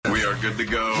are good to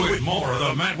go. With more of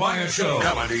the Matt Wyatt Show.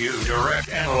 Coming to you direct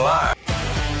and live.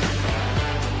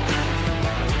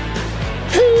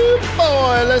 Hey,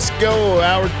 boy, let's go.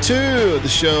 Hour 2 of the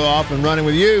show off and running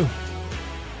with you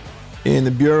in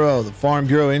the Bureau, the Farm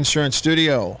Bureau Insurance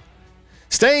Studio.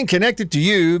 Staying connected to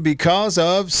you because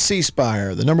of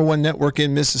C-Spire, the number one network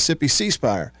in Mississippi.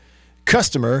 C-Spire,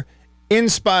 customer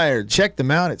inspired. Check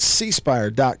them out at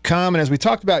cspire.com. And as we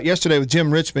talked about yesterday with Jim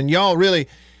Richmond, y'all really,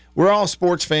 we're all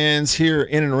sports fans here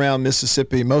in and around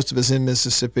Mississippi, most of us in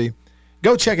Mississippi.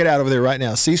 Go check it out over there right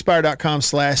now,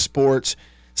 cspire.com/sports.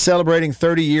 Celebrating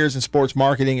 30 years in sports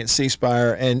marketing at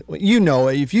C-Spire. And you know,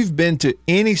 if you've been to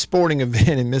any sporting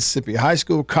event in Mississippi, high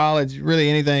school, college, really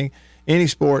anything, any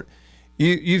sport,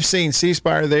 you've seen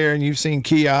C-Spire there, and you've seen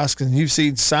kiosks, and you've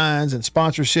seen signs and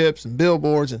sponsorships and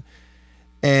billboards,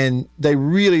 and they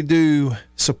really do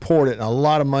support it. And a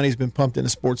lot of money's been pumped into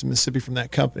sports in Mississippi from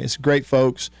that company. It's great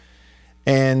folks.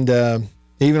 And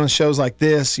even on shows like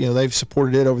this, you know, they've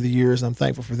supported it over the years, and I'm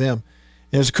thankful for them.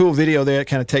 There's a cool video there that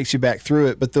kind of takes you back through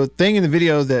it. But the thing in the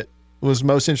video that was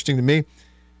most interesting to me,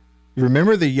 you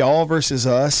remember the Y'all versus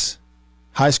Us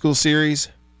high school series,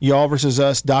 Y'all versus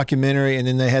Us documentary, and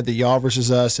then they had the Y'all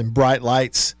versus Us and Bright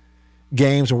Lights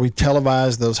games where we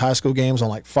televised those high school games on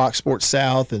like Fox Sports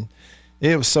South, and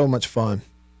it was so much fun.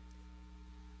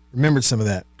 Remembered some of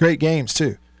that. Great games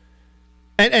too.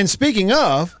 And speaking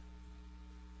of,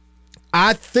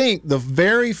 I think the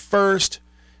very first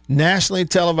nationally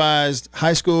televised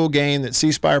high school game that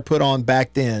C-Spire put on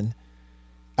back then,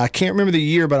 I can't remember the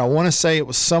year, but I want to say it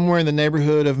was somewhere in the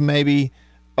neighborhood of maybe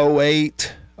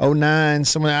 08, 09,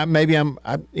 somewhere.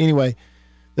 Anyway,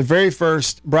 the very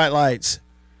first Bright Lights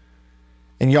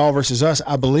and Y'all versus Us,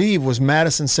 I believe, was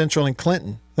Madison Central and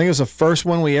Clinton. I think it was the first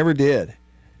one we ever did,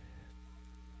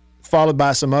 followed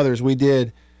by some others. We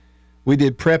did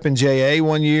Prep and JA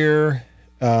one year.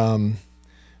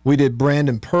 We did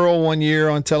Brandon Pearl one year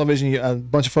on television. A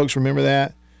bunch of folks remember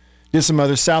that. Did some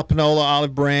others, South Panola,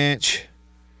 Olive Branch,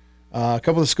 a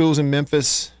couple of schools in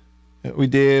Memphis. We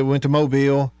went to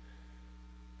Mobile.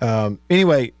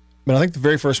 Anyway, but I think the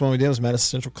very first one we did was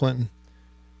Madison Central Clinton,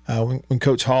 when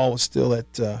Coach Hall was still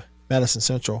at Madison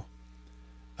Central.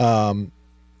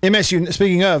 MSU.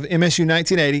 Speaking of MSU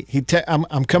 1980,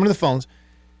 I'm coming to the phones.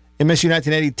 MSU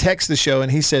 1980 texted the show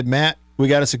and he said, Matt, we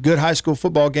got us a good high school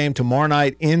football game tomorrow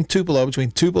night in Tupelo,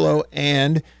 between Tupelo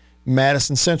and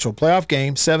Madison Central. Playoff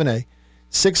game, 7A.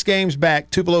 6 games back,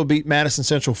 Tupelo beat Madison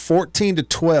Central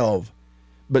 14-12.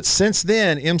 But since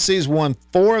then, MC's won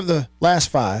 4 of the last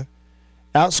 5,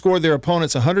 outscored their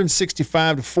opponents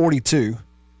 165-42.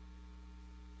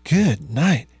 Good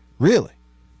night. Really?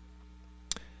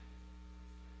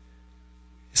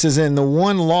 He says, and the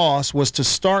one loss was to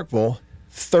Starkville,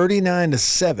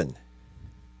 39-7.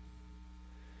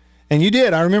 And you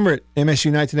did. I remember at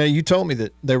MSU 1980, you told me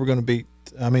that they were going to beat,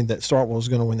 that Starkville was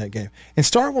going to win that game. And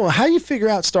Starkville, how do you figure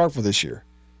out Starkville this year?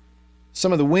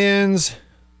 Some of the wins,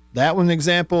 that one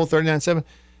example, 39-7.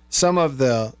 Some of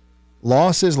the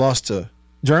losses, lost to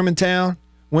Germantown,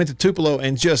 went to Tupelo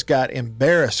and just got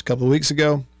embarrassed a couple of weeks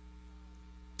ago.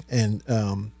 And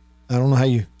I don't know how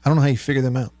you figure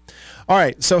them out. All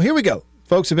right, so here we go.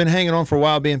 Folks have been hanging on for a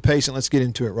while, being patient. Let's get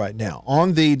into it right now.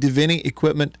 On the Davini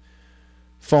Equipment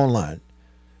phone line.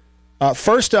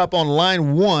 First up on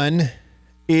line 1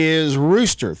 is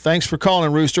Rooster. Thanks for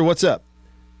calling, Rooster. What's up?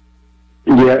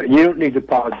 Yeah, you don't need to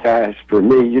apologize for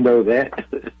me. You know that.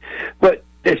 But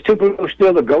is Tupelo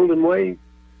still the Golden Wave?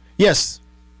 Yes,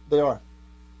 they are.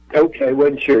 Okay,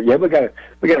 wasn't sure. Yeah, we got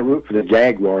to root for the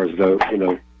Jaguars, though.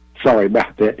 Sorry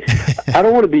about that. I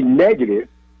don't want to be negative.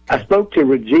 I spoke to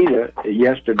Regina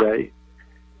yesterday,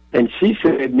 and she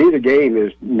said neither game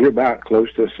is near about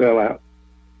close to a sellout.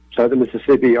 Southern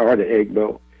Mississippi or the Egg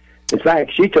Bowl. In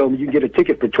fact, she told me you can get a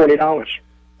ticket for $20.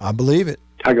 I believe it.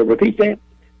 I go, repeat that?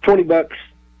 $20.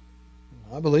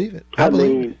 I believe it.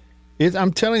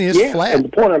 I'm telling you, it's flat. And the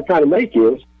point I'm trying to make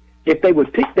is, if they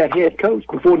would pick that head coach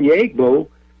before the Egg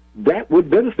Bowl, that would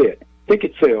benefit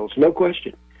ticket sales, no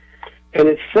question. And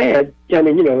it's sad.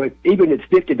 Even it's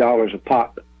 $50 a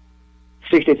pop,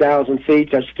 60,000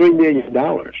 seats. That's $3 million.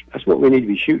 That's what we need to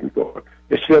be shooting for.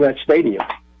 Just fill that stadium.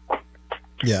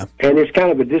 Yeah. And it's kind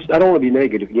of I don't want to be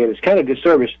negative again. It's kind of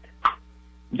disservice.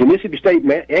 The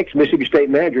ex-Mississippi State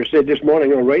manager said this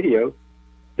morning on radio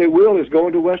that Will is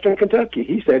going to Western Kentucky.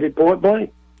 He said it point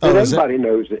blank. And everybody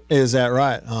knows it. Is that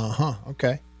right?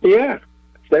 Okay. Yeah.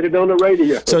 Said it on the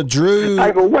radio. So Drew. I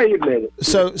go, wait a minute.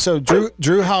 So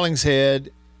Drew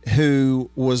Hollingshead, who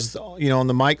was on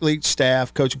the Mike Leach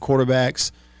staff coaching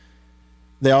quarterbacks,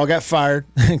 They all got fired.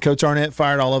 Coach Arnett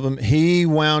fired all of them. He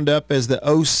wound up as the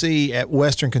OC at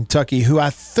Western Kentucky, who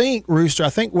I think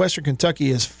Western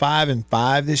Kentucky is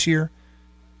 5-5 this year.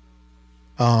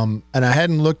 And I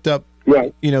hadn't looked up,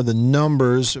 the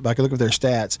numbers. If I could look at their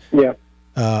stats. Yeah.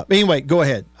 Anyway, go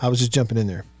ahead. I was just jumping in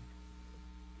there.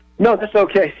 No, that's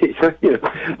okay.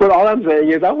 But all I'm saying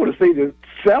is I want to see the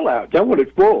sellouts. I want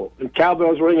it full, and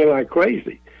cowbells ringing like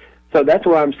crazy. So that's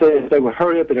why I'm saying if they would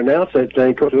hurry up and announce that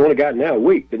thing, because we only got now a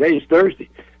week. Today is Thursday,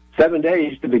 7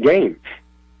 days to the game.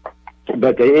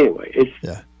 But anyway,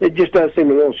 it just does seem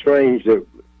a little strange that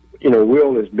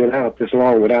Will has been out this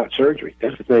long without surgery.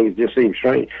 That's the thing. It just seems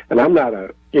strange. And I'm not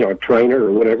a trainer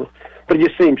or whatever, but it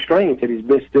just seems strange that he's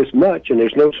missed this much and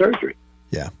there's no surgery.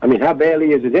 Yeah. I mean, how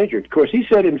badly is it injured? Of course, he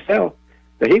said himself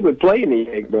that he would play in the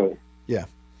Egg Bowl. Yeah.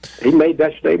 He made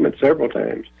that statement several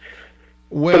times.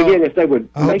 Well, but again, if they would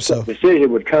make so. that decision, it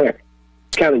would kind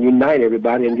of unite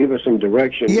everybody and give us some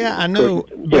direction. Yeah, I know.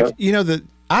 But,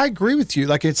 I agree with you.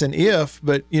 Like, it's an if,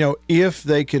 but, if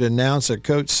they could announce a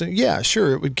coach, yeah,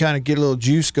 sure, it would kind of get a little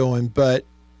juice going. But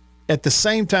at the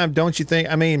same time, don't you think,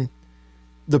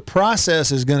 the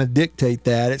process is going to dictate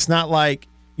that. It's not like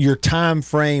your time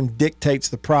frame dictates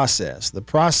the process. The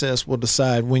process will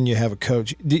decide when you have a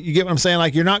coach. Do you get what I'm saying?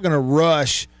 Like, you're not going to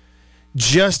rush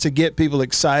just to get people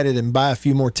excited and buy a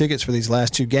few more tickets for these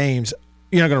last two games.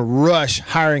 You're not going to rush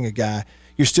hiring a guy.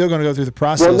 You're still going to go through the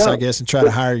process, I guess, and try to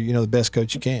hire, the best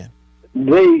coach you can.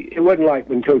 It wasn't like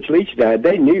when Coach Leach died.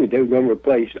 They knew they were going to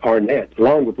replace Arnett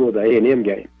long before the A&M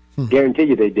game. Guarantee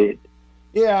you they did.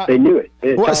 Yeah. They knew it.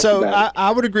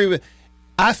 I would agree with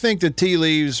 – I think the tea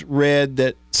leaves read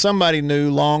that somebody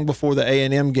knew long before the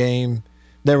A&M game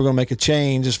they were going to make a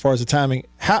change as far as the timing.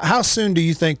 How soon do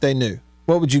you think they knew?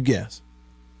 What would you guess?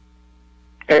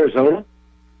 Arizona.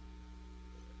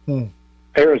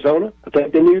 Arizona. I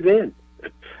think they knew then.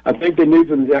 I think they knew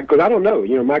from that because I don't know.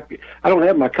 I don't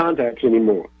have my contacts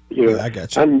anymore. I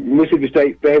got you. I'm Mississippi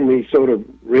State family sort of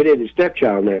redheaded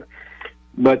stepchild now.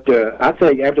 But I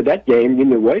think after that game, you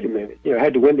knew, wait a minute.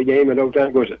 Had to win the game at overtime.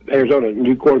 Of course, Arizona,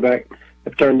 new quarterback,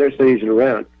 have turned their season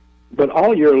around. But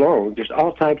all year long, just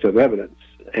all types of evidence.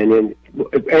 And then,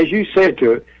 as you said,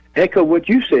 to echo what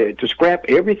you said, to scrap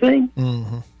everything,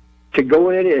 to go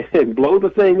in and blow the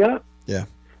thing up. Yeah.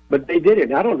 But they did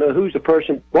it. I don't know who's the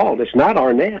person involved. It's not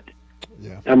Arnett.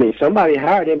 Yeah. Somebody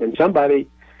hired him, and somebody,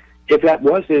 if that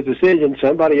was his decision,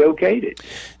 somebody okayed it.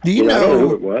 Do you know? I don't know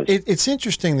who it was. It's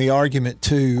interesting, the argument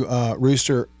too,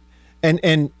 Rooster, and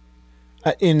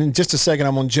in just a second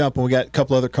I'm going to jump, and we got a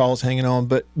couple other calls hanging on.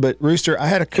 But Rooster, I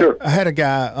had a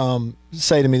guy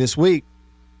say to me this week,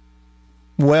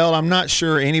 well, I'm not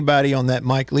sure anybody on that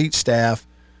Mike Leach staff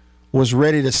was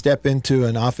ready to step into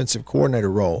an offensive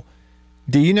coordinator role.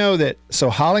 Do you know that?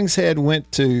 So Hollingshead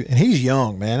went to, and he's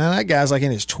young, man. And that guy's like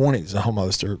in his 20s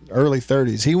almost, or early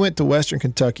 30s. He went to Western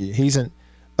Kentucky. He's an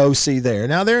OC there.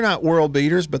 Now, they're not world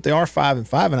beaters, but they are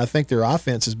 5-5, and I think their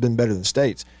offense has been better than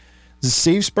State's.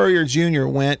 Steve Spurrier Jr.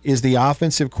 is the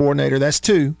offensive coordinator. That's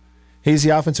 2. He's the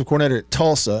offensive coordinator at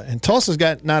Tulsa, and Tulsa's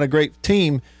got not a great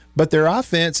team, but their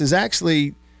offense is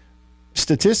actually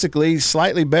statistically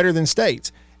slightly better than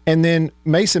State's. And then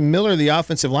Mason Miller, the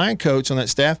offensive line coach on that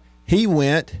staff,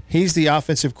 he's the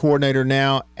offensive coordinator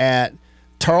now at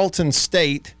Tarleton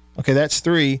State. Okay, that's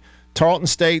 3. Tarleton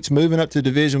State's moving up to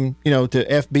division, to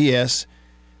FBS.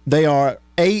 They are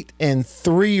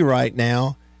 8-3 right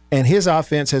now, and his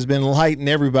offense has been lighting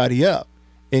everybody up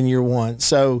in year 1.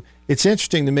 So it's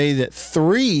interesting to me that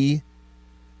 3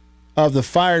 of the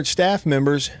fired staff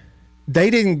members, they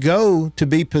didn't go to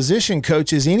be position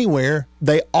coaches anywhere.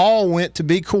 They all went to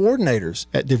be coordinators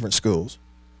at different schools.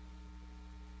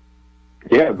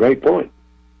 Yeah, great point.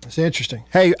 That's interesting.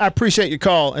 Hey, I appreciate your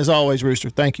call, as always, Rooster.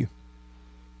 Thank you.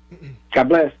 God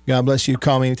bless. God bless you.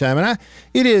 Call me anytime. And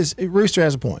Rooster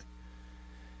has a point.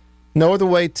 No other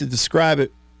way to describe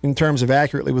it in terms of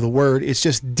accurately with a word. It's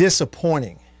just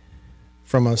disappointing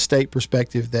from a State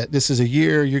perspective that this is a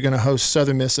year you're going to host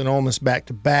Southern Miss and Ole Miss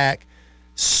back-to-back.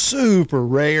 Super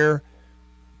rare.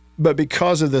 But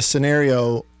because of the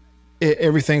scenario,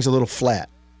 everything's a little flat.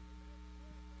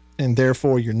 And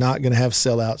therefore, you're not going to have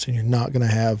sellouts, and you're not going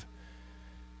to have,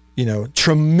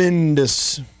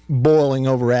 tremendous boiling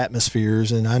over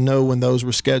atmospheres. And I know when those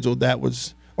were scheduled,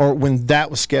 when that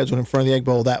was scheduled in front of the Egg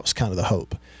Bowl, that was kind of the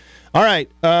hope. All right,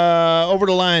 over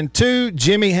to line 2,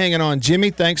 Jimmy hanging on. Jimmy,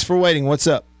 thanks for waiting. What's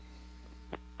up?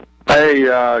 Hey,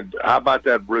 how about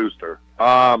that Rooster?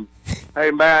 Hey,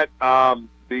 Matt,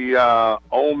 the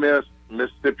Ole Miss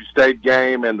Mississippi State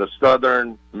game and the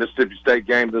Southern Mississippi State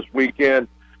game this weekend,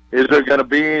 is there going to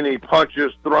be any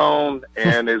punches thrown,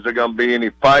 and is there going to be any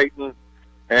fighting?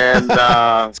 And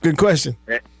It's a good question.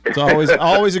 It's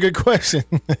always a good question.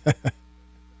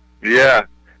 yeah.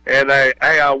 And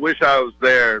I wish I was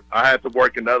there. I had to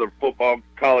work another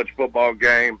college football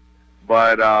game,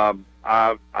 but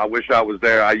I wish I was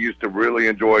there. I used to really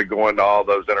enjoy going to all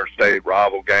those interstate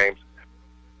rival games.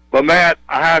 But Matt,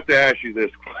 I have to ask you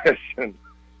this question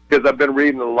because I've been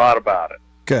reading a lot about it.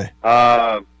 Okay.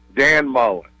 Dan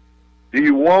Mullen. Do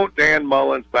you want Dan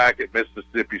Mullins back at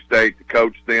Mississippi State to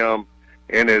coach them?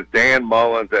 And is Dan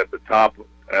Mullins at the top,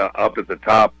 up at the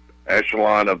top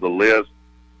echelon of the list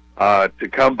to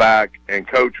come back and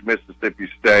coach Mississippi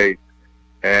State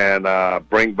and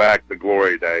bring back the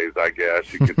glory days, I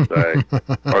guess you could say,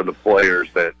 or the players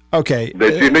that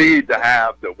you need to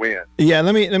have to win? Yeah,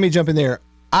 let me jump in there.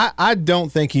 I don't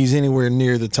think he's anywhere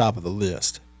near the top of the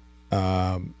list.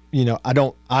 I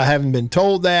haven't been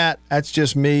told that. That's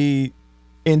just me.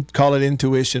 Call it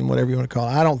intuition, whatever you want to call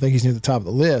it. I don't think he's near the top of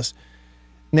the list.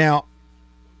 Now,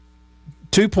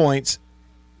 2 points.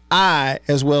 I,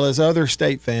 as well as other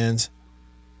State fans,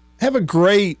 have a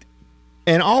great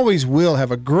and always will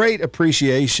have a great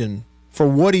appreciation for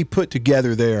what he put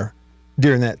together there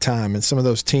during that time and some of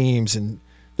those teams and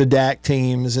the DAC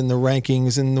teams and the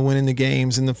rankings and the winning the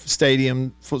games and the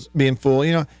stadium being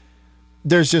full.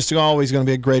 There's just always going to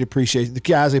be a great appreciation. The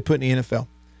guys they put in the NFL.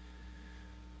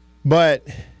 But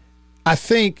I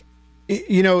think,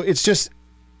 it's just,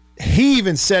 he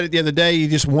even said it the other day, you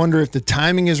just wonder if the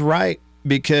timing is right,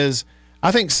 because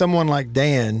I think someone like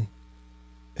Dan,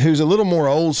 who's a little more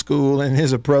old school in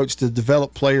his approach to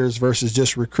develop players versus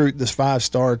just recruit this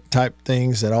 5-star type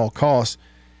things at all costs,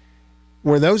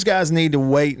 where those guys need to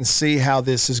wait and see how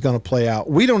this is going to play out.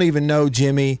 We don't even know,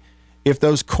 Jimmy, if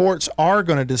those courts are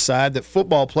going to decide that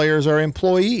football players are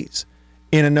employees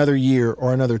in another year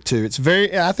or another 2.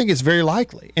 I think it's very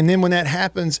likely. And then when that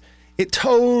happens, it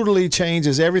totally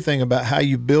changes everything about how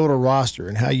you build a roster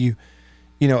and how you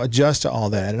adjust to all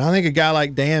that. And I think a guy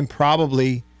like Dan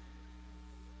probably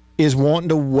is wanting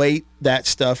to wait that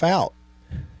stuff out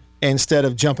instead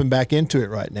of jumping back into it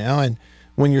right now. And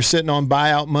when you're sitting on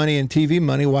buyout money and TV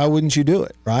money, why wouldn't you do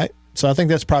it, right? So I think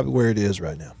that's probably where it is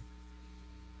right now.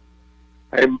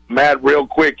 Hey, Matt, real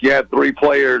quick, you had 3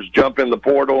 players jump in the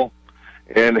portal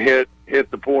and hit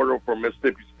the portal for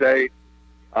Mississippi State.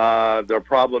 There'll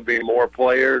probably be more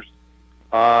players.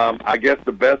 I guess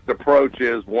the best approach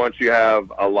is once you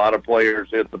have a lot of players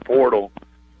hit the portal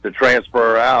to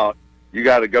transfer out, you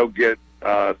got to go get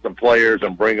some players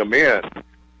and bring them in.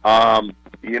 Do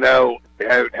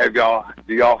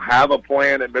y'all have a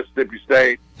plan at Mississippi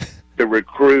State to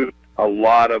recruit a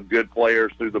lot of good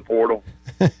players through the portal?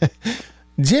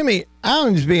 Jimmy,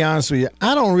 I'll just be honest with you.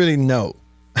 I don't really know.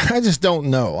 I just don't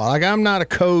know. Like, I'm not a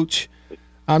coach.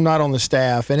 I'm not on the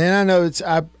staff. And then I know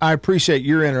I appreciate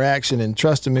your interaction and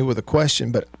trusting me with a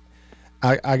question, but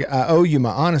I owe you my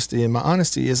honesty. And my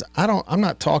honesty is I'm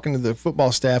not talking to the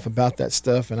football staff about that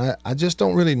stuff, and I just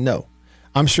don't really know.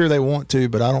 I'm sure they want to,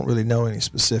 but I don't really know any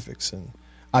specifics. And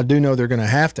I do know they're going to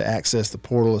have to access the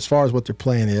portal. As far as what their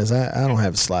plan is, I don't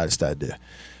have the slightest idea.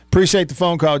 Appreciate the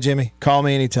phone call, Jimmy. Call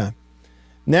me anytime.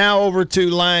 Now over to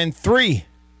line 3,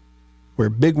 where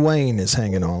Big Wayne is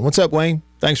hanging on. What's up, Wayne?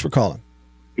 Thanks for calling.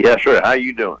 Yeah, sure. How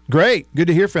you doing? Great. Good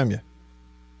to hear from you.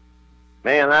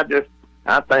 Man, I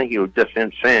think it was just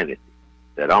insanity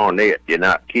that Arnett did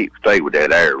not stay with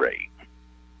that air raid.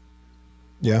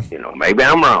 Yeah. Maybe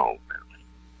I'm wrong.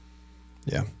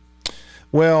 Yeah.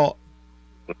 Well,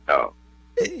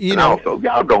 also,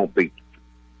 y'all don't be.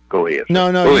 Go ahead.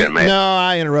 No, go ahead, man. No,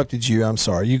 I interrupted you. I'm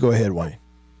sorry. You go ahead, Wayne.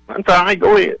 I'm sorry.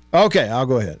 Go ahead. Okay, I'll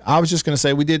go ahead. I was just going to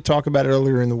say we did talk about it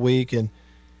earlier in the week, and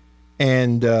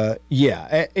it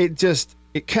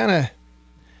kind of,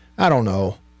 I don't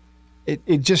know,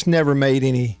 it just never made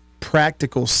any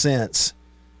practical sense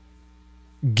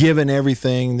given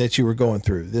everything that you were going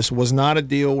through. This was not a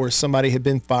deal where somebody had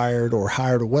been fired or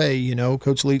hired away.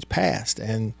 Coach Leach passed,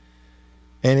 and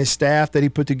his staff that he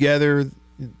put together,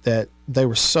 that they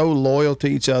were so loyal to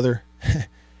each other,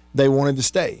 they wanted to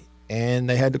stay. And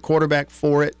they had the quarterback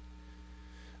for it,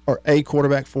 or a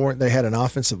quarterback for it. They had an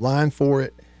offensive line for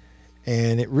it,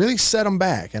 and it really set them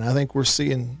back. And I think we're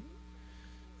seeing,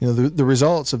 the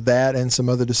results of that and some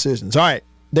other decisions. All right,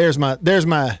 there's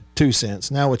my 2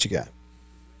 cents. Now what you got?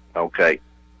 Okay,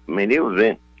 I mean, it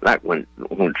was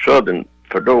when Southern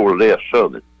Fedora left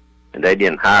Southern, and they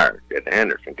didn't hire that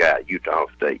Anderson guy at Utah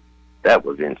State. That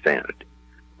was insanity.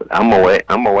 But I'm gonna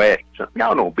ask something.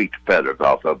 Y'all don't beat the feathers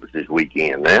off of us this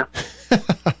weekend now.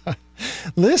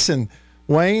 Listen,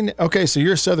 Wayne. Okay, so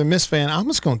you're a Southern Miss fan. I'm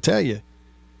just gonna tell you,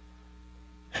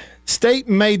 State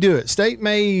may do it. State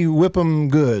may whip them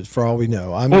good for all we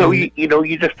know. I mean,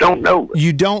 you just don't know.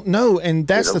 You don't know, and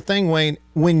that's the thing, Wayne.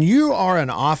 When you are an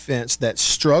offense that's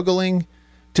struggling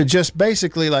to just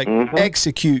basically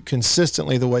execute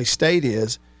consistently the way State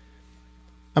is,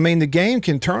 I mean, the game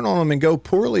can turn on them and go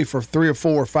poorly for 3 or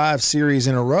 4 or 5 series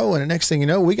in a row, and the next thing you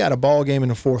know, we got a ball game in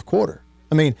the fourth quarter.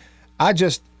 I mean,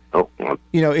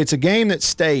 it's a game that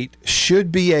State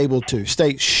should be able to.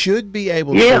 State should be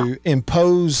able to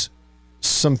impose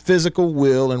some physical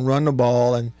will and run the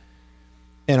ball and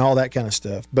all that kind of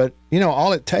stuff. But,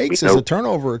 all it takes is a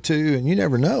turnover or two, and you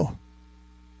never know.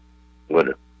 What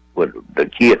the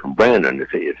kid from Brandon,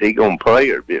 is he going to play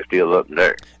or is he still up in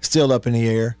there? Still up in the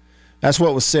air. That's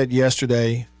what was said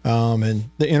yesterday.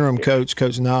 And the interim coach,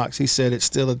 Coach Knox, he said it's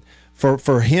still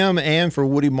for him and for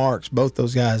Woody Marks, both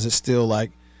those guys, it's still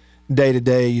like day to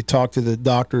day. You talk to the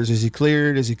doctors, is he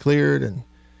cleared?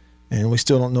 And we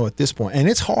still don't know at this point. And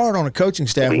it's hard on a coaching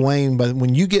staff, Wayne, but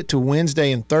when you get to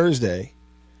Wednesday and Thursday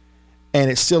and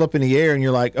it's still up in the air and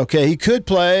you're like, okay, he could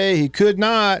play, he could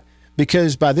not,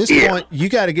 because by this point you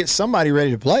got to get somebody ready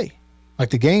to play.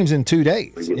 Like the game's in 2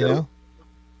 days, you know?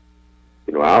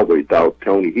 I always thought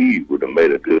Tony Hughes would have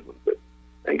made a good one, but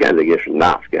they got to get some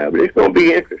Knox guy. But it's going to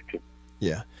be interesting.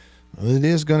 Yeah. Well, it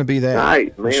is going to be that. All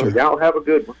right, man. Sure. Y'all have a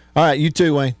good one. All right, you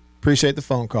too, Wayne. Appreciate the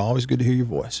phone call. Always good to hear your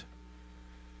voice.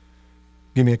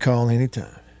 Give me a call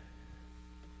anytime.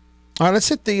 All right, let's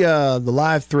hit the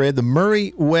live thread, the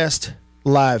Murray West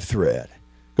live thread.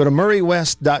 Go to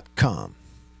murraywest.com.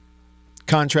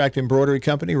 Contract embroidery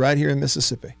company right here in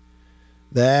Mississippi.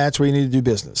 That's where you need to do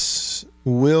business.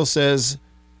 Will says,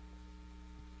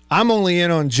 I'm only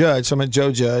in on Judge, so I'm at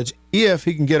Joe Judge, if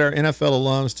he can get our NFL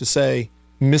alums to say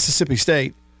Mississippi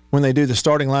State when they do the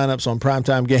starting lineups on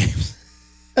primetime games.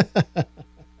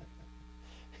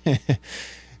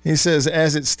 He says,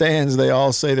 as it stands, they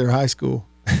all say they're high school.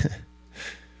 I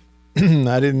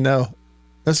didn't know.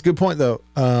 That's a good point, though.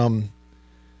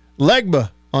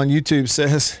 Legba on YouTube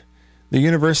says, the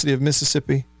University of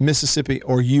Mississippi,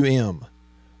 or UM.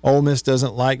 Ole Miss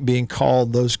doesn't like being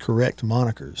called those correct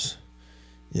monikers.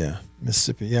 Yeah,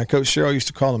 Mississippi. Yeah, Coach Sherrill used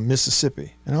to call them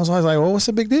Mississippi. And I was always like, well, what's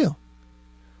the big deal?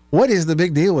 What is the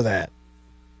big deal with that?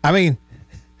 I mean,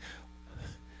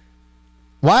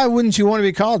 why wouldn't you want to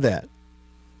be called that?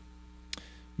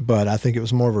 But I think it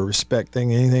was more of a respect thing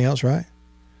than anything else, right?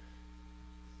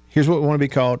 Here's what we want to be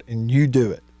called, and you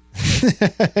do it.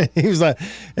 He was like,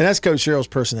 and that's Coach Sherrill's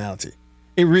personality.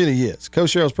 It really is. Coach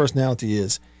Sherrill's personality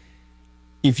is,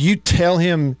 if you tell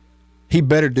him he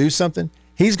better do something,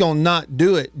 he's going to not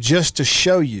do it just to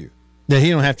show you that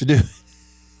he don't have to do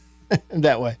it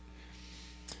that way.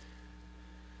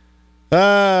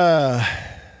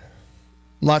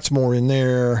 Lots more in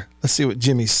there. Let's see what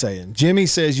Jimmy's saying. Jimmy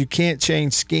says you can't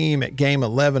change scheme at game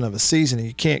 11 of a season, and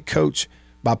you can't coach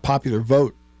by popular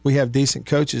vote. We have decent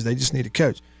coaches. They just need to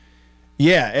coach.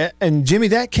 Yeah, and Jimmy,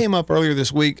 that came up earlier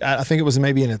this week. I think it was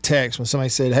maybe in a text when somebody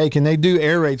said, hey, can they do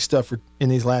air raid stuff in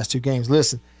these last 2 games?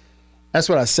 Listen, that's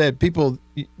what I said. People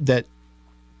that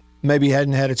maybe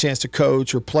hadn't had a chance to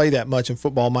coach or play that much in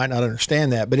football might not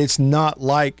understand that, but it's not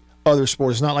like other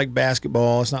sports. It's not like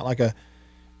basketball. It's not like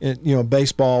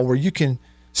baseball where you can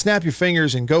snap your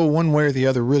fingers and go one way or the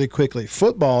other really quickly.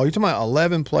 Football, you're talking about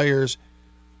 11 players.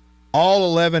 All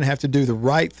 11 have to do the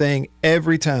right thing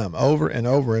every time, over and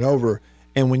over and over.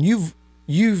 And when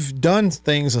you've done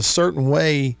things a certain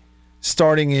way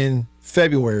starting in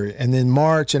February and then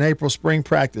March and April spring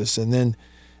practice and then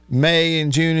May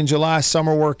and June and July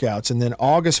summer workouts and then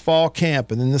August fall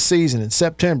camp and then the season in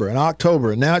September and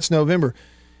October and now it's November,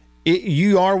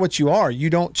 you are what you are. You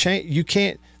don't change. You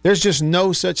can't. There's just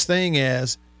no such thing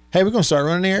as, hey, we're going to start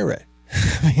running the air raid.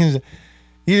 I mean,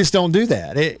 you just don't do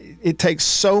that. It takes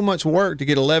so much work to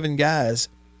get 11 guys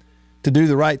to do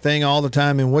the right thing all the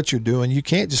time in what you're doing. You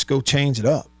can't just go change it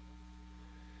up.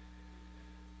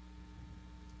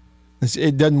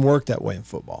 It doesn't work that way in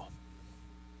football.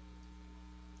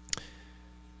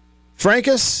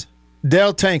 Frankus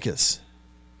Del Tankus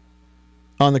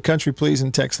on the Country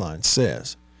Pleasing text line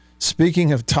says,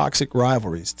 speaking of toxic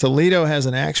rivalries, Toledo has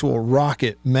an actual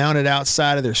rocket mounted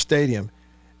outside of their stadium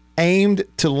aimed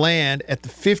to land at the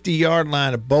 50-yard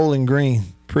line of Bowling Green.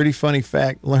 Pretty funny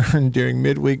fact learned during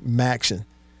midweek Maction.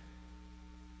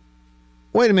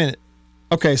 Wait a minute.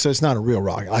 Okay, so it's not a real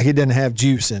rocket. Like, it doesn't have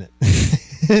juice in it.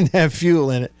 It doesn't have fuel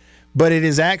in it. But it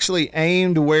is actually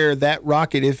aimed where that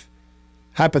rocket, if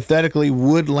hypothetically,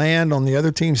 would land on the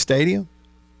other team's stadium.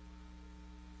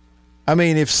 I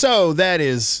mean, if so, that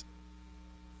is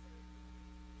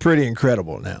pretty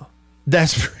incredible now.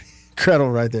 That's pretty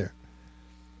incredible right there.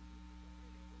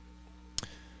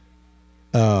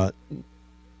 Rob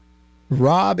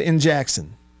in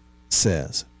Jackson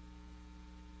says,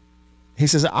 he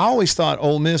says, I always thought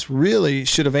Ole Miss really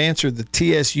should have answered the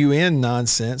TSUN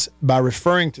nonsense by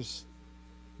referring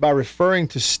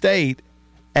to State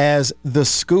as the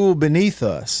school beneath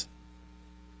us.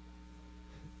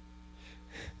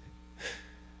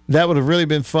 That would have really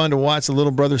been fun to watch the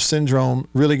little brother syndrome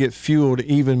really get fueled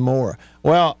even more.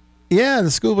 Well, yeah,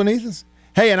 the school beneath us.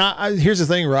 Hey, and I here's the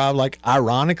thing, Rob. Like,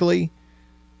 ironically,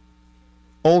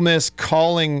 Ole Miss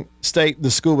calling State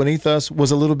the school beneath us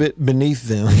was a little bit beneath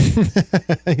them.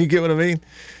 You get what I mean?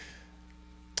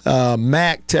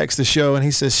 Mac texts the show, and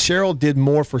he says, Sherrill did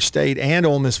more for State and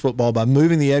Ole Miss football by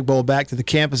moving the Egg Bowl back to the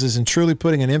campuses and truly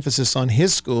putting an emphasis on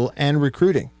his school and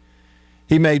recruiting.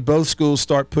 He made both schools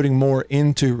start putting more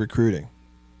into recruiting.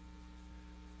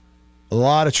 A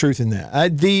lot of truth in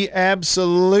that. The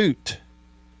absolute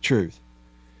truth.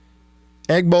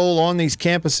 Egg Bowl on these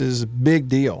campuses is a big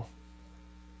deal.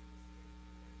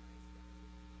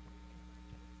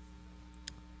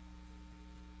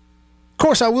 Of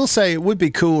course, I will say it would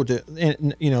be cool to,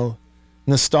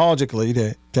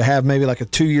 nostalgically to have maybe like a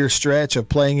 2-year stretch of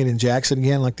playing it in Jackson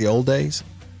again, like the old days.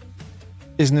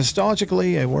 Is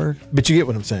nostalgically a word? But you get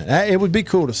what I'm saying. It would be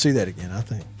cool to see that again, I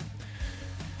think.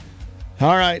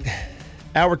 All right.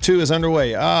 Hour 2 is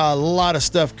underway. A lot of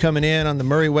stuff coming in on the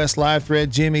Murray West live thread.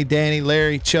 Jimmy, Danny,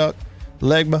 Larry, Chuck,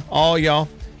 Legba, all y'all.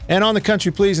 And on the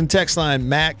Country Pleasing text line,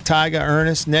 Mac, Tyga,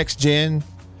 Ernest, Next Gen,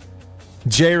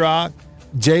 J-Rock,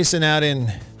 Jason out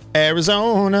in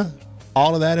Arizona.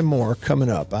 All of that and more coming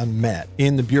up. I'm Matt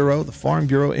in the Bureau, the Farm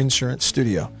Bureau Insurance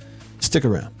Studio. Stick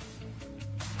around.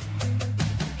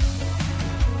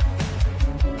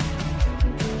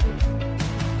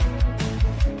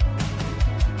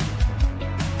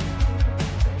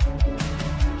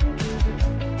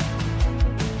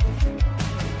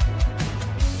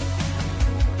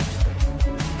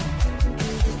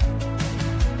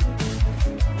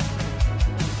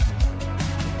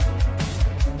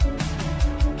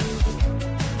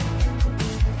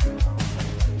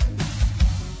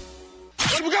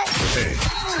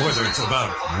 Whether it's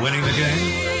about winning the game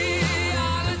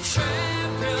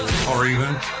or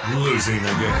even losing the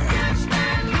game,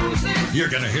 you're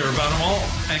going to hear about them all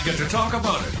and get to talk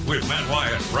about it with Matt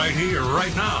Wyatt right here,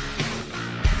 right now.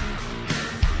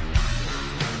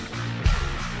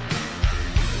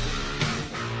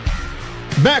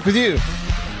 Back with you.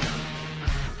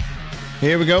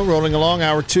 Here we go, rolling along.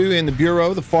 Hour 2 in the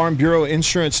Bureau, the Farm Bureau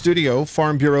Insurance Studio.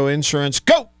 Farm Bureau Insurance,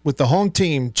 go! With the home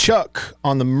team, Chuck,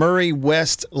 on the Murray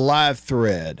West live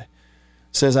thread.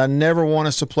 Says, I never want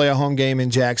us to play a home game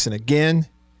in Jackson again.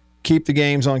 Keep the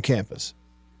games on campus.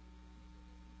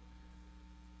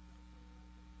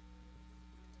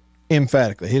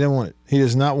 Emphatically. He doesn't want it. He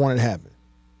does not want it to happen.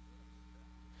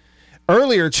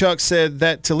 Earlier, Chuck said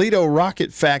that Toledo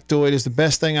rocket factoid is the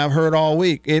best thing I've heard all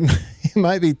week. It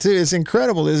might be too. It's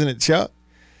incredible, isn't it, Chuck?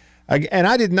 And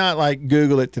I did not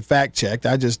Google it to fact check.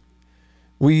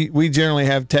 We generally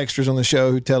have texters on the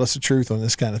show who tell us the truth on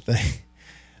this kind of thing.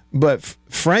 But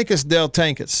Frankus Del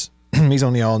Tankus, he's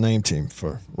on the all-name team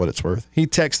for what it's worth. He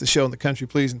texted the show on the Country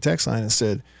Pleasing text line and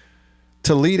said,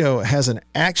 Toledo has an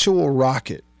actual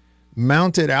rocket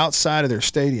mounted outside of their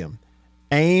stadium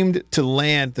aimed to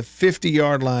land the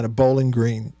 50-yard line of Bowling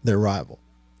Green, their rival.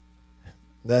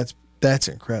 That's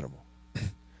incredible.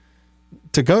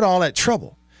 To go to all that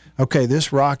trouble. Okay,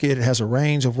 this rocket has a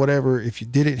range of whatever. If you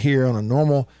did it here on a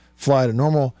normal flight, a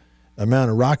normal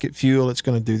amount of rocket fuel, it's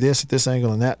going to do this at this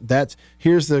angle and that.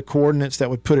 Here's the coordinates that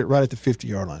would put it right at the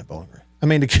 50-yard line of Bowling Green. I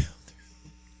mean,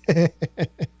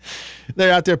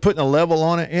 they're out there putting a level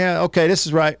on it. Yeah, okay, this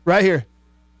is right here.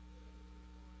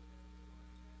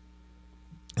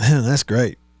 That's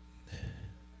great.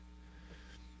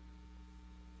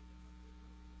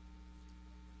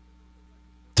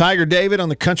 Tiger David on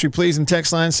the Country Pleasing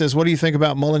text line says, what do you think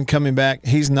about Mullen coming back?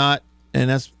 He's not, and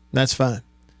that's fine.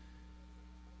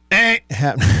 Ain't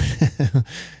happening.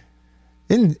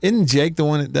 Isn't Jake the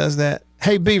one that does that?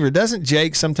 Hey, Beaver, doesn't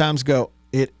Jake sometimes go,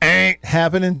 it ain't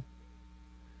happening?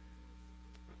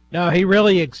 No, he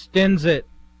really extends it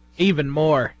even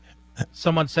more.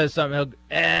 Someone says something, he'll go,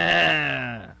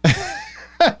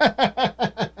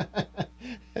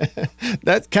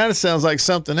 That kind of sounds like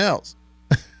something else.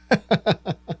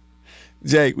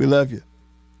 Jake, we love you.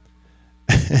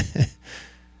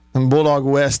 And Bulldog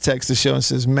West texts the show and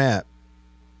says, Matt,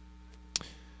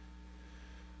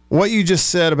 what you just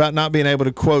said about not being able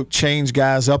to, quote, change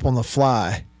guys up on the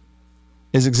fly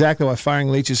is exactly why firing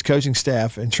Leach's coaching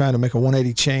staff and trying to make a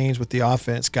 180 change with the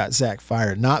offense got Zach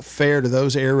fired. Not fair to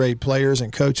those air raid players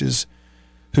and coaches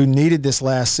who needed this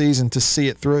last season to see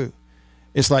it through.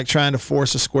 It's like trying to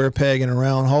force a square peg in a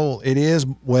round hole. It is,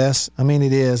 Wes. I mean,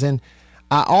 it is. And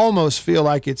I almost feel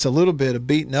like it's a little bit of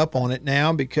beating up on it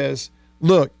now because,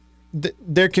 look,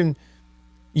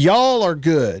 y'all are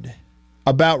good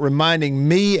about reminding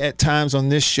me at times on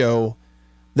this show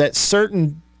that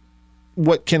certain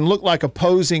what can look like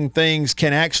opposing things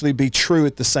can actually be true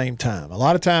at the same time. A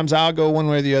lot of times I'll go one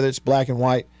way or the other. It's black and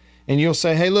white. And you'll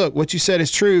say, hey, look, what you said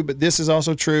is true, but this is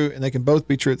also true, and they can both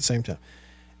be true at the same time.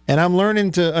 And I'm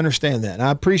learning to understand that. And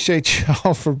I appreciate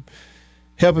y'all for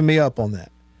helping me up on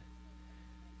that.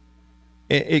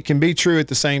 It can be true at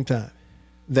the same time.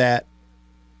 That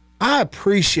I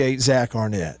appreciate Zach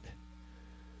Arnett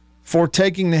for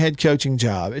taking the head coaching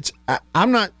job.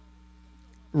 I'm not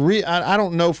I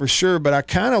don't know for sure, but I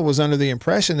kind of was under the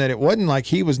impression that it wasn't like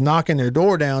he was knocking their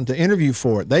door down to interview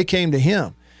for it. They came to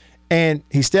him, and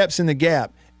he steps in the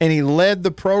gap, and he led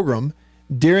the program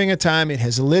during a time it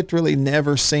has literally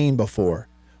never seen before,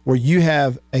 where you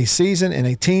have a season and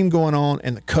a team going on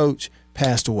and the coach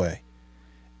passed away.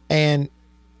 And,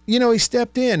 he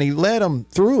stepped in, he led them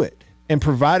through it and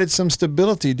provided some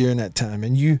stability during that time.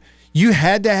 And you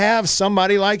had to have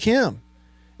somebody like him.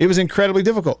 It was incredibly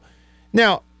difficult.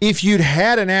 Now, if you'd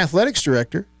had an athletics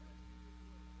director,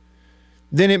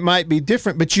 then it might be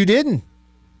different, but you didn't.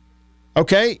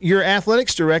 Okay? Your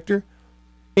athletics director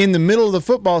in the middle of the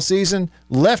football season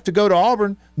left to go to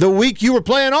Auburn the week you were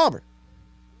playing Auburn.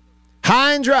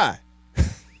 High and dry.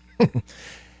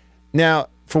 Now,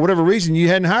 for whatever reason, you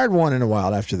hadn't hired one in a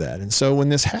while after that. And so when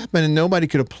this happened and nobody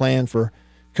could have planned for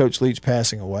Coach Leach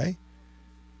passing away,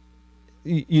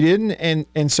 you didn't,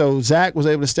 and so Zach was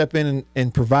able to step in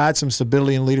and provide some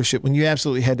stability and leadership when you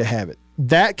absolutely had to have it.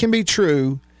 That can be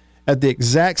true at the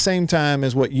exact same time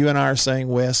as what you and I are saying,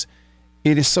 Wes.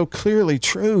 It is so clearly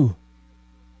true.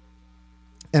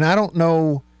 And I don't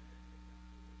know,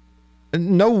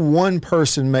 no one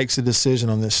person makes a decision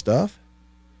on this stuff.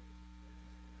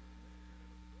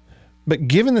 But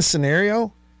given the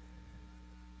scenario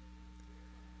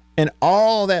and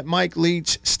all that Mike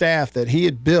Leach staff that he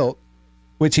had built,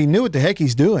 which he knew what the heck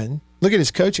he's doing. Look at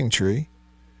his coaching tree.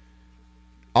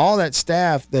 All that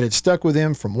staff that had stuck with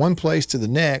him from one place to the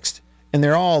next, and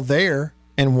they're all there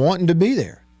and wanting to be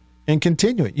there and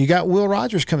continue it. You got Will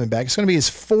Rogers coming back. It's going to be his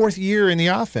 4th year in the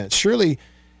offense. Surely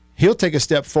he'll take a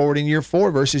step forward in year 4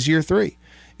 versus year 3.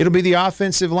 It'll be the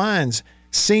offensive lines,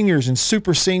 seniors and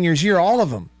super seniors year, all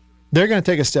of them. They're going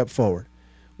to take a step forward.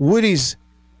 Woody's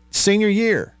senior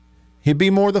year, he'd be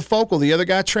more the focal. The other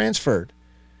guy transferred.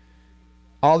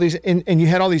 All these, and you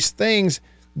had all these things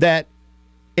that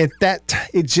at that,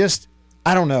 it just,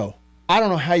 I don't know. I don't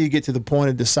know how you get to the point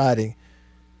of deciding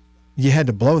you had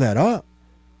to blow that up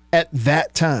at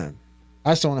that time.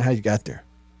 I just don't know how you got there.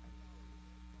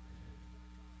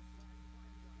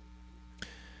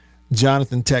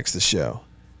 Jonathan texts the show.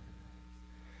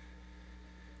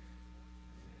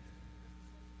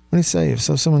 What do you say?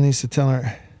 So someone needs to tell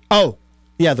her. Oh,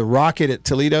 yeah, the rocket at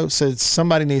Toledo said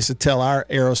somebody needs to tell our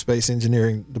aerospace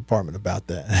engineering department about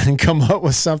that and come up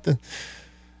with something.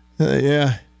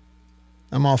 Yeah,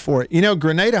 I'm all for it.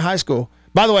 Grenada High School,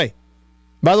 by the way,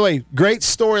 great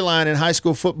storyline in high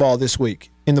school football this week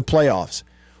in the playoffs.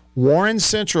 Warren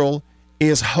Central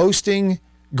is hosting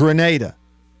Grenada.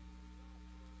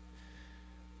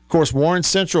 Of course, Warren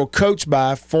Central coached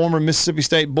by former Mississippi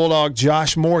State Bulldog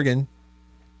Josh Morgan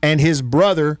and his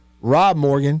brother, Rob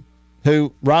Morgan,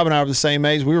 who Rob and I were the same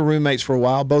age. We were roommates for a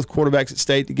while, both quarterbacks at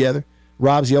State together.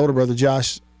 Rob's the older brother,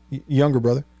 Josh, younger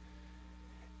brother.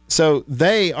 So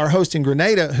they are hosting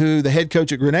Grenada, who the head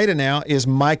coach at Grenada now is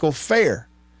Michael Fair,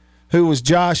 who was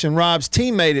Josh and Rob's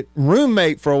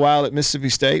roommate for a while at Mississippi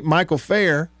State. Michael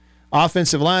Fair,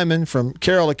 offensive lineman from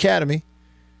Carroll Academy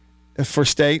for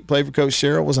State, played for Coach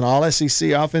Sherrill, was an all-SEC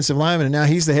offensive lineman, and now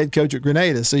he's the head coach at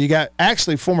Grenada. So you got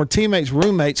actually former teammates,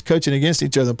 roommates coaching against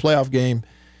each other in a playoff game.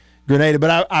 Grenada,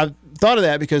 but I thought of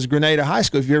that because Grenada High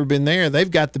School, if you've ever been there,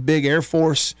 they've got the big Air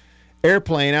Force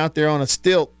airplane out there on a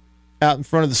stilt out in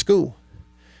front of the school.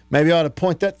 Maybe I ought to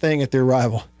point that thing at their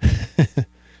rival.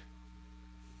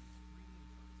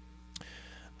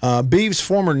 Beeves'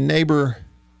 former neighbor,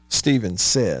 Steven,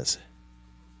 says,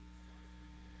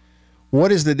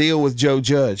 what is the deal with Joe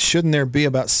Judge? Shouldn't there be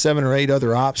about 7 or 8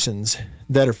 other options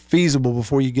that are feasible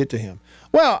before you get to him?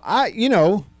 Well,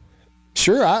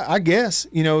 sure, I guess,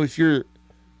 if you're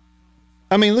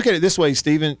 – look at it this way,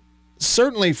 Stephen.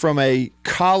 Certainly from a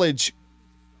college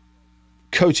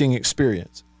coaching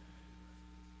experience,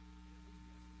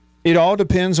 it all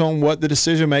depends on what the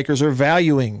decision makers are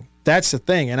valuing. That's the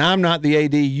thing. And I'm not the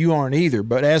AD. You aren't either.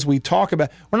 But as we talk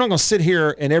about – we're not going to sit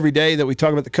here and every day that we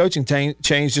talk about the coaching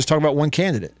change just talk about one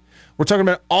candidate. We're talking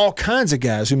about all kinds of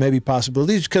guys who may be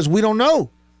possibilities because we don't know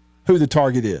who the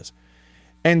target is.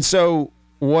 And so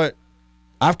what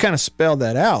I've kind of spelled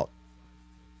that out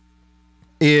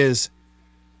is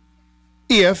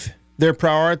if they're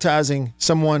prioritizing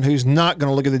someone who's not going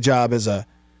to look at the job as a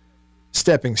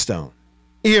stepping stone,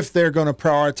 if they're going to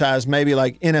prioritize maybe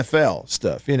like NFL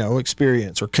stuff,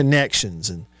 experience or connections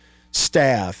and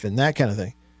staff and that kind of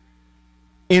thing.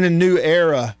 In a new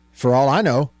era, for all I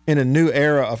know, in a new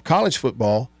era of college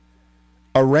football,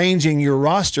 arranging your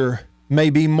roster may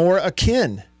be more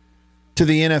akin to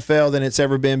the NFL than it's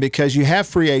ever been because you have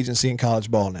free agency in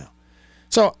college ball now.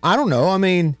 So I don't know. I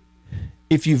mean,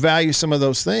 if you value some of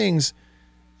those things,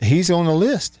 he's on the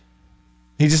list.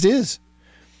 He just is.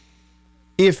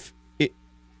 If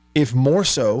more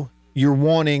so you're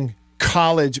wanting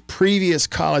previous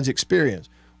college experience,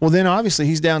 well, then obviously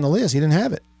he's down the list. He didn't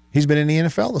have it. He's been in the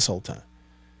NFL this whole time.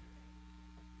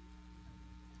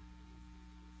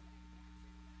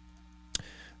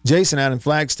 Jason out in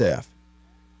Flagstaff.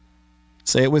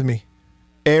 Say it with me.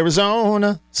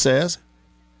 Arizona says,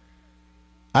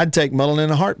 I'd take Mullen in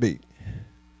a heartbeat.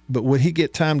 But would he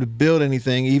get time to build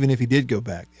anything even if he did go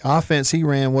back? The offense he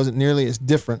ran wasn't nearly as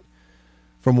different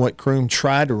from what Kroom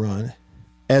tried to run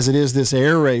as it is this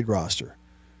air raid roster.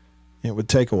 It would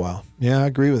take a while. Yeah, I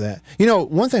agree with that.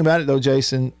 One thing about it, though,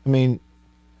 Jason, I mean,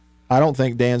 I don't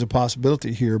think Dan's a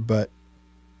possibility here, but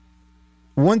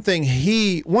one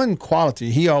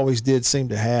quality he always did seem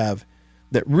to have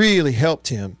that really helped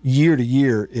him year to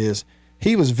year is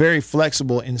he was very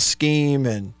flexible in scheme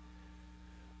and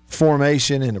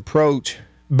formation and approach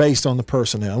based on the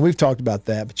personnel. And we've talked about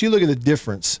that, but you look at the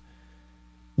difference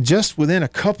just within a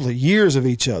couple of years of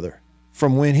each other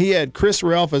from when he had Chris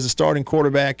Ralph as a starting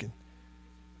quarterback in,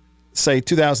 say,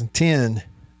 2010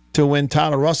 to when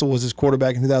Tyler Russell was his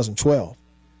quarterback in 2012.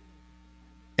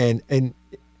 And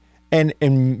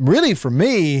really for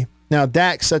me, now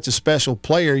Dak's such a special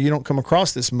player, you don't come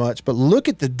across this much, but look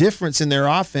at the difference in their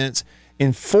offense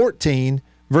in 14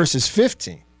 versus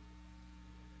 15.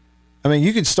 I mean,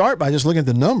 you could start by just looking at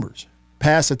the numbers,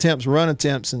 pass attempts, run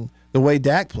attempts, and the way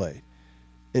Dak played.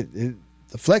 The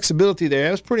flexibility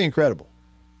there was pretty incredible.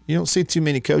 You don't see too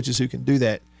many coaches who can do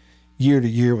that year to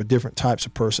year with different types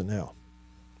of personnel.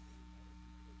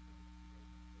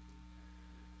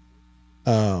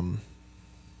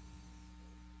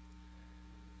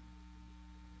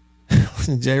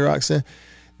 J-Rock said,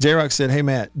 hey,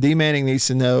 Matt, D. Manning needs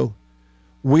to know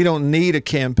we don't need a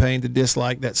campaign to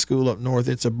dislike that school up north.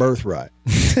 It's a birthright.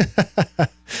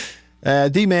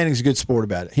 D. Manning's a good sport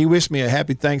about it. He wished me a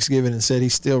happy Thanksgiving and said he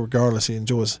still, regardless, he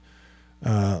enjoys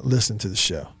listening to the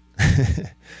show.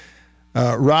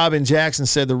 Robin Jackson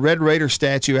said the Red Raider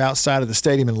statue outside of the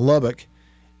stadium in Lubbock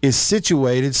is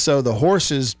situated so the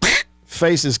horses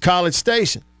faces College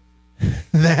Station.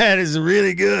 That is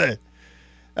really good.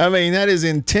 I mean, that is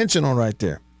intentional right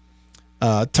there.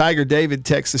 Tiger David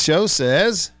texts the show,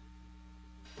 says,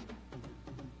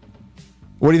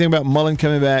 what do you think about Mullen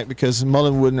coming back? Because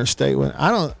Mullen wouldn't or State wouldn't. I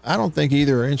don't think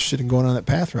either are interested in going on that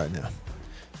path right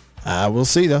now. We'll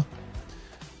see, though.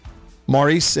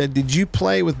 Maurice said, did you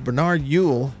play with Bernard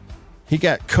Ewell? He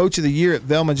got Coach of the Year at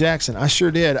Velma Jackson. I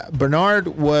sure did. Bernard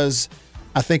was,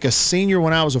 I think, a senior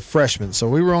when I was a freshman. So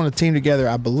we were on a team together,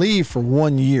 I believe, for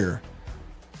 1 year.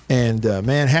 And,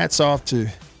 man, hats off to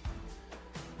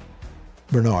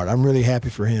Bernard. I'm really happy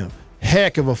for him.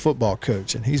 Heck of a football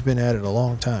coach, and he's been at it a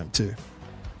long time, too.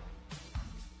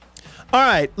 All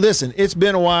right, listen, it's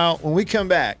been a while. When we come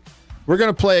back, we're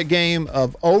going to play a game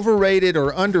of overrated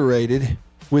or underrated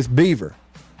with Beaver.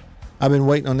 I've been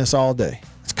waiting on this all day.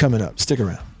 It's coming up. Stick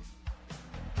around.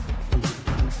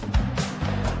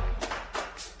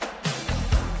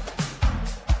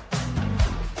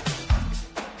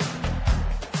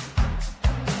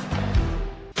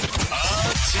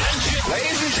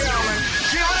 Ladies and gentlemen,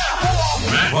 give it up.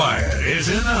 Matt Wyatt is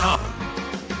in the house.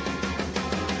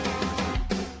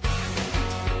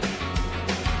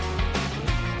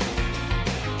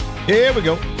 Here we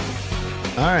go.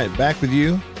 All right, back with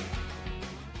you.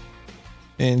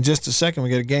 In just a second, we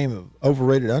got a game of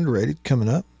overrated, underrated coming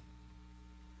up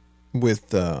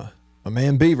with my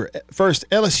man Beaver. First,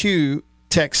 LSU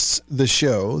texts the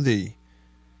show, the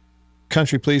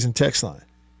country pleasing text line.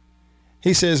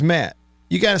 He says, Matt,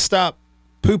 you got to stop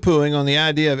poo-pooing on the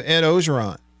idea of Ed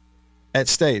Ogeron at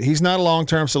State. He's not a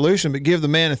long-term solution, but give the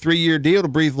man a 3-year deal to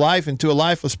breathe life into a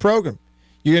lifeless program.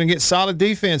 You're going to get solid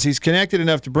defense. He's connected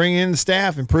enough to bring in the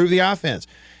staff, improve the offense.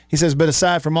 He says, but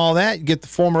aside from all that, you get the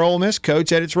former Ole Miss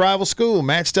coach at its rival school,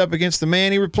 matched up against the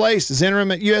man he replaced as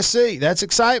interim at USC. That's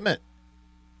excitement.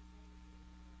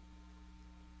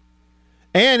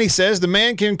 And he says the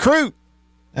man can recruit.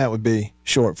 That would be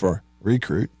short for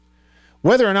recruit.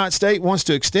 Whether or not State wants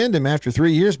to extend him after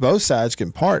 3 years, both sides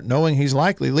can part, knowing he's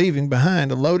likely leaving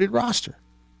behind a loaded roster.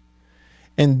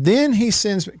 And then he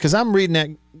sends, because I'm reading that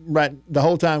right the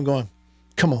whole time going,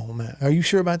 come on, man, are you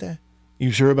sure about that?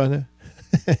 You sure about that?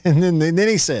 And then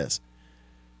he says,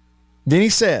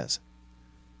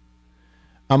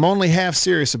 I'm only half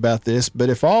serious about this, but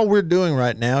if all we're doing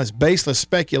right now is baseless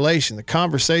speculation, the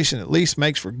conversation at least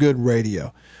makes for good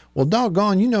radio. Well,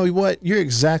 doggone, you know what? You're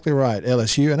exactly right,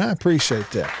 LSU, and I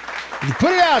appreciate that. You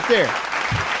put it out there.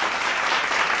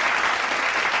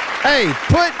 Hey,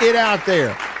 put it out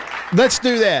there. Let's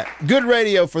do that. Good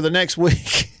radio for the next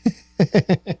week.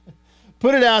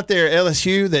 Put it out there,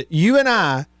 LSU, that you and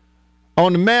I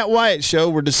on the Matt Wyatt Show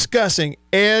were discussing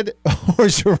Ed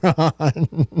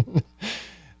Orgeron.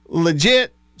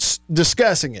 Legit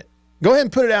discussing it. Go ahead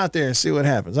and put it out there and see what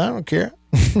happens. I don't care.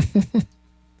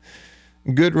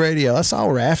 Good radio. That's all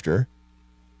we're after.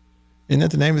 Isn't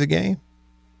that the name of the game?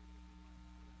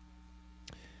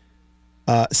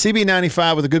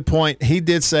 CB95 with a good point. He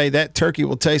did say that turkey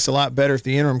will taste a lot better if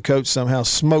the interim coach somehow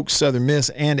smokes Southern Miss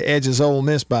and edges Ole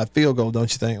Miss by a field goal,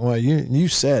 don't you think? Well, you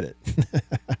said it.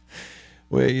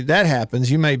 Well, that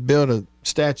happens. You may build a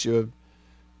statue of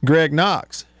Greg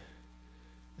Knox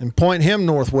and point him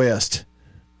northwest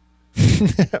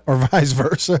or vice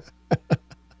versa.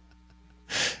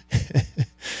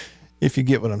 If you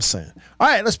get what I'm saying. All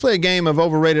right, let's play a game of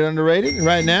overrated, underrated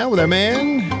right now with our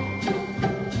man,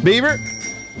 Beaver.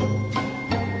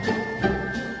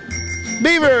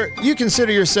 Beaver, you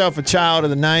consider yourself a child of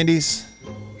the 90s?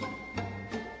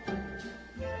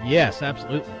 Yes,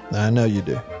 absolutely. I know you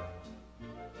do.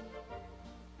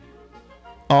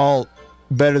 All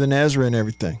better than Ezra and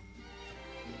everything.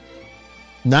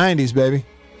 90s, baby.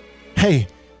 Hey,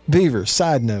 Beaver,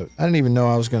 side note. I didn't even know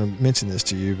I was going to mention this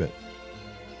to you, but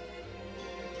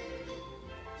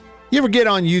you ever get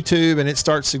on YouTube and it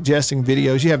starts suggesting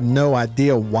videos? You have no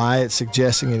idea why it's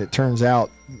suggesting it. It turns out,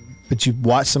 but you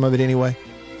watch some of it anyway.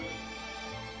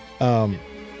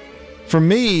 For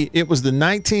me, it was the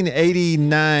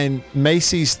 1989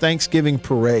 Macy's Thanksgiving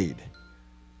Parade.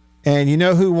 And you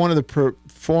know who one of the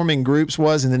performing groups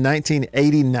was in the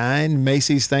 1989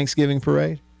 Macy's Thanksgiving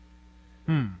Parade?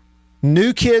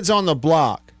 New Kids on the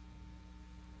Block.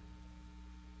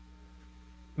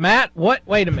 Matt,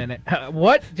 wait a minute.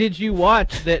 What did you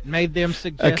watch that made them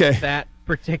suggest that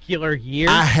particular year?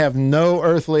 I have no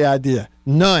earthly idea.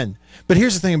 None. But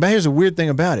here's the weird thing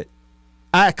about it.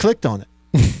 I clicked on it.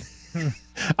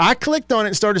 I clicked on it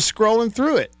and started scrolling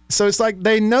through it. So it's like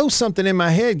they know something in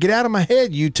my head. Get out of my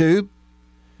head, YouTube.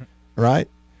 Right?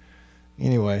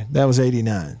 Anyway, that was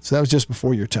 89. So that was just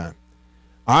before your time.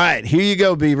 All right, here you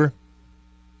go, Beaver.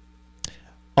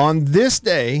 On this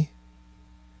day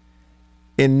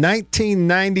in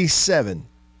 1997,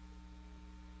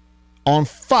 on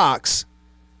Fox,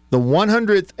 the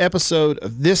 100th episode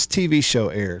of this TV show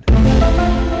aired.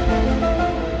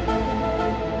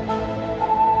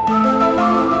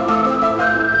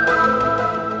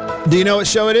 Do you know what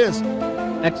show it is?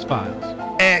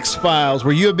 X-Files. X-Files.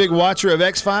 Were you a big watcher of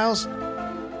X-Files?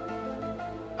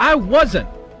 I wasn't,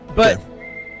 but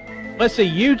let's see,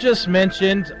 you just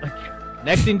mentioned,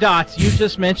 connecting dots, you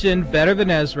just mentioned Better Than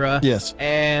Ezra. Yes.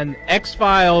 And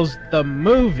X-Files, the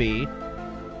movie,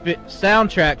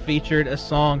 soundtrack featured a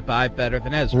song by Better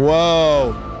Than Ezra.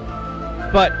 Whoa.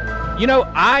 But,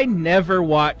 I never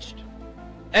watched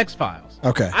X-Files.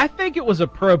 Okay. I think it was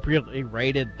appropriately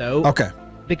rated, though. Okay.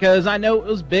 Because I know it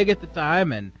was big at the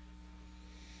time, and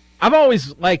I've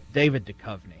always liked David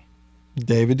Duchovny.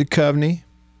 David Duchovny.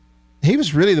 He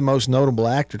was really the most notable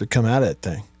actor to come out of that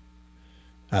thing,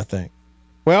 I think.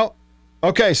 Well,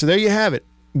 okay, so there you have it.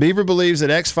 Beaver believes that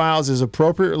X-Files is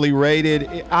appropriately rated.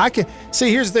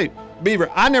 Here's the thing, Beaver,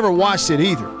 I never watched it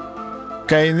either.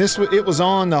 Okay, and it was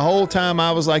on the whole time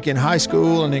I was like in high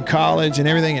school and in college and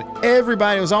everything, and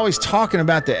everybody was always talking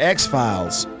about the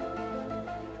X-Files.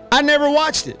 I never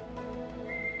watched it.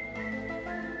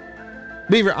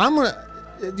 Beaver,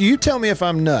 you tell me if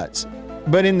I'm nuts,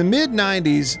 but in the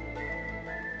mid-90s,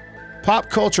 pop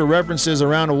culture references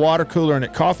around a water cooler and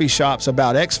at coffee shops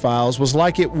about X-Files was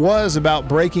like it was about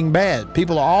Breaking Bad.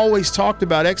 People always talked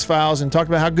about X-Files and talked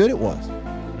about how good it was.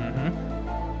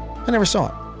 Mm-hmm. I never saw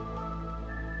it.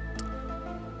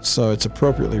 So it's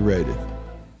appropriately rated.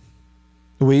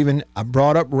 I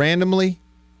brought up randomly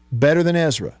Better Than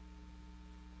Ezra.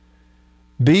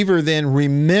 Beaver then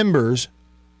remembers,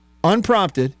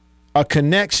 unprompted, a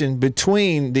connection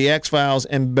between the X-Files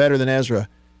and Better Than Ezra.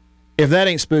 If that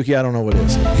ain't spooky, I don't know what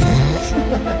is.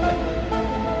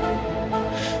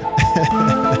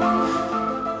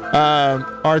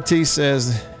 RT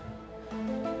says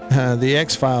the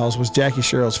X-Files was Jackie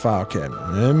Sherrill's file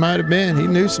cabinet. It might have been. He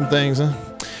knew some things, huh?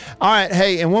 All right,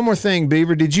 hey, and one more thing,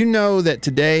 Beaver. Did you know that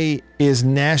today is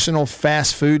National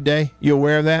Fast Food Day? You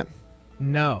aware of that?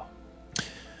 No.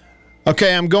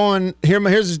 Okay, I'm going here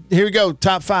we go,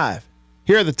 top 5.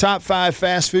 Here are the top 5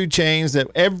 fast food chains that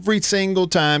every single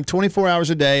time, 24 hours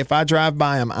a day, if I drive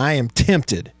by them, I am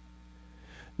tempted.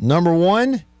 Number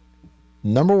one,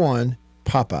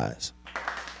 Popeyes.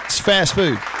 It's fast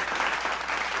food.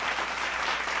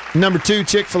 Number 2,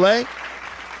 Chick-fil-A,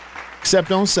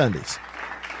 except on Sundays.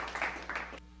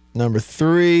 Number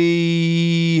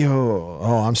 3,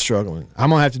 I'm struggling. I'm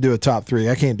going to have to do a top 3.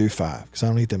 I can't do 5 because I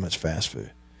don't eat that much fast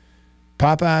food.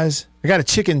 Popeyes. I got a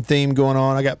chicken theme going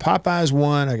on. I got Popeyes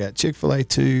 1. I got Chick-fil-A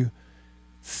 2.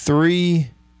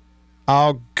 3,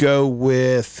 I'll go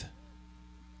with,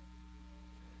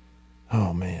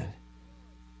 oh, man.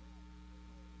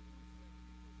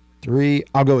 3,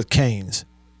 I'll go with Cane's.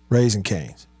 Raising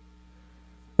Cane's.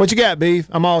 What you got, Beef?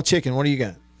 I'm all chicken. What do you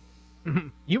got?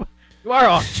 You are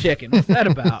all chicken. What's that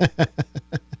about?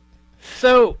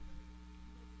 So,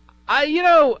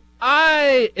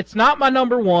 it's not my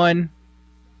number one,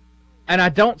 and I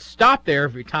don't stop there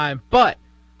every time, but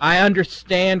I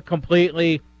understand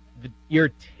completely that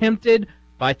you're tempted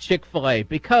by Chick-fil-A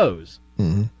because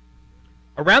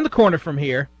around the corner from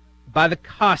here, by the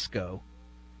Costco,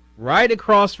 right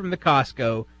across from the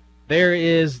Costco, there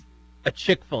is a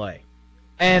Chick-fil-A.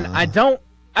 And I don't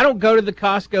go to the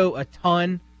Costco a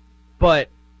ton, but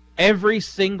every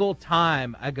single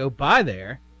time I go by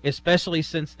there, especially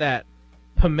since that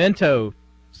pimento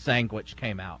sandwich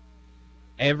came out,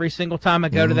 every single time I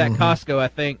go to that Costco, I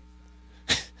think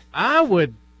I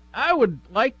would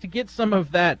like to get some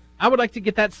of that. I would like to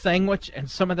get that sandwich and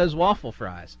some of those waffle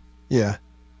fries. Yeah.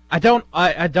 I don't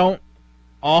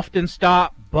often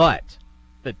stop, but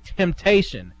the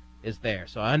temptation is there,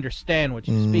 so I understand what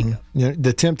you speak of. Yeah,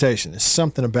 the temptation is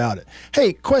something about it.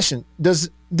 Hey, question: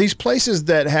 does these places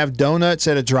that have donuts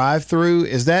at a drive-through,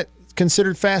 is that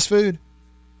considered fast food?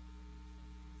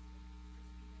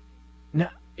 No,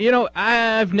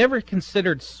 I've never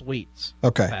considered sweets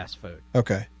fast food.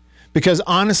 Okay, because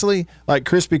honestly, like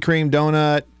Krispy Kreme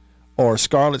donut or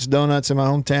Scarlett's Donuts in my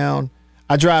hometown,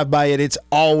 I drive by it. It's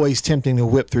always tempting to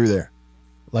whip through there.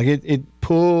 Like it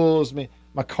pulls me.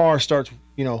 My car starts,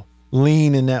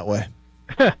 leaning that way.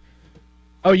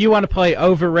 Oh, you want to play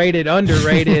overrated,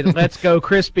 underrated? Let's go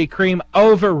Krispy Kreme.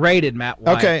 Overrated, Matt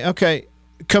Wyatt. Okay.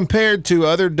 Compared to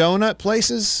other donut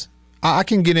places, I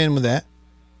can get in with that.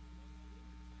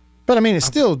 But I mean, it's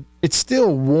still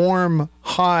warm,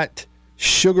 hot,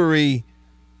 sugary,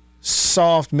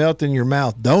 soft, melt in your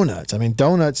mouth donuts. I mean,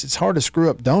 donuts. It's hard to screw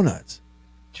up donuts.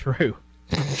 True.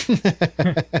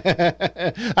 I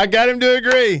got him to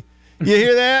agree. You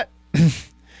hear that?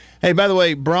 Hey, by the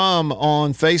way, Brom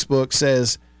on Facebook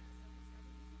says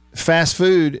fast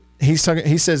food. He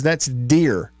says that's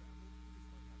deer.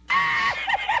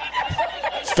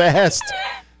 Fast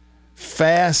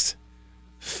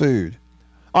food.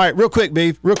 All right, real quick,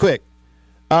 Beef. Real quick.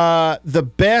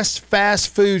 The best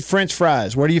fast food French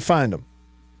fries. Where do you find them?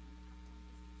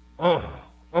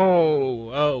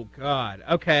 Oh, God.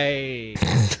 Okay.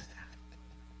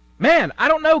 Man, I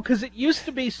don't know, because it used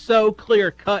to be so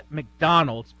clear-cut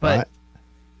McDonald's, but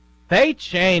they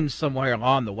changed somewhere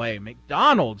along the way.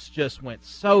 McDonald's just went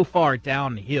so far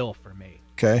downhill for me.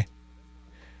 Okay.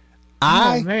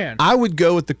 Man. I would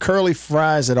go with the curly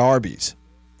fries at Arby's.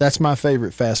 That's my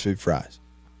favorite fast food fries.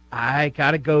 I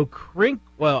got to go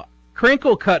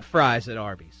crinkle-cut fries at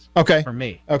Arby's. Okay. For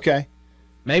me. Okay.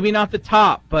 Maybe not the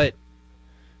top, but...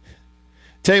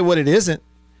 Tell you what it isn't.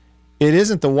 It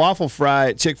isn't the waffle fry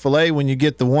at Chick-fil-A when you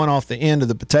get the one off the end of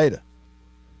the potato.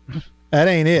 That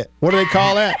ain't it. What do they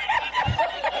call that?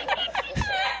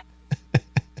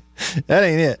 That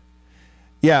ain't it.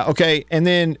 Yeah, okay. And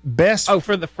then best... Oh,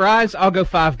 for the fries, I'll go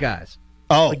Five Guys.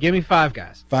 Oh. Give me Five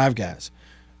Guys. Five Guys.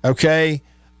 Okay.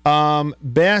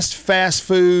 Best fast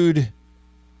food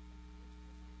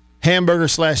hamburger /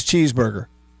 cheeseburger.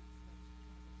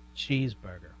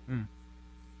 Cheeseburger.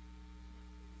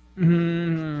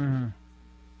 I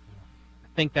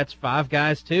think that's Five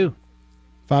Guys, too.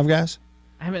 Five Guys?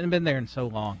 I haven't been there in so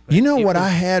long. You know what I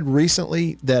had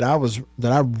recently that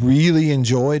I really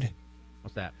enjoyed?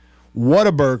 What's that?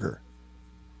 Whataburger.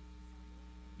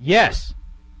 Yes.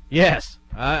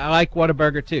 I like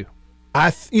Whataburger, too.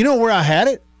 You know where I had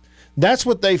it? That's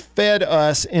what they fed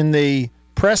us in the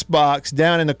press box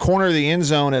down in the corner of the end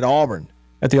zone at Auburn,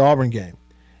 at the Auburn game.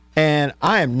 And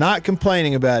I am not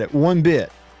complaining about it one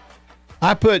bit.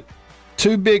 I put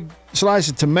 2 big slices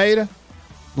of tomato,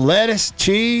 lettuce,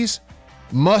 cheese,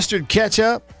 mustard,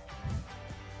 ketchup.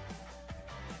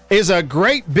 Is a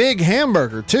great big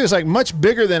hamburger, too. It's like much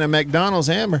bigger than a McDonald's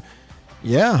hamburger.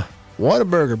 Yeah,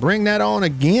 Whataburger. Bring that on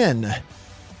again.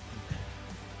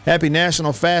 Happy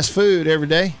National Fast Food every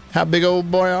day. How big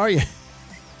old boy are you?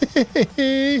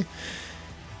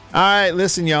 All right,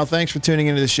 listen, y'all. Thanks for tuning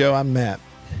into the show. I'm Matt.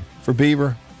 For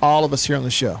Beaver, all of us here on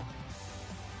the show.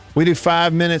 We do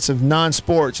 5 minutes of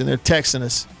non-sports, and they're texting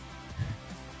us.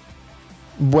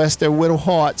 Bless their little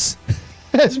hearts.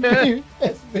 That's Beaver.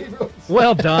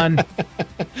 Well done.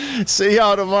 See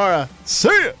y'all tomorrow. See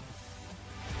ya.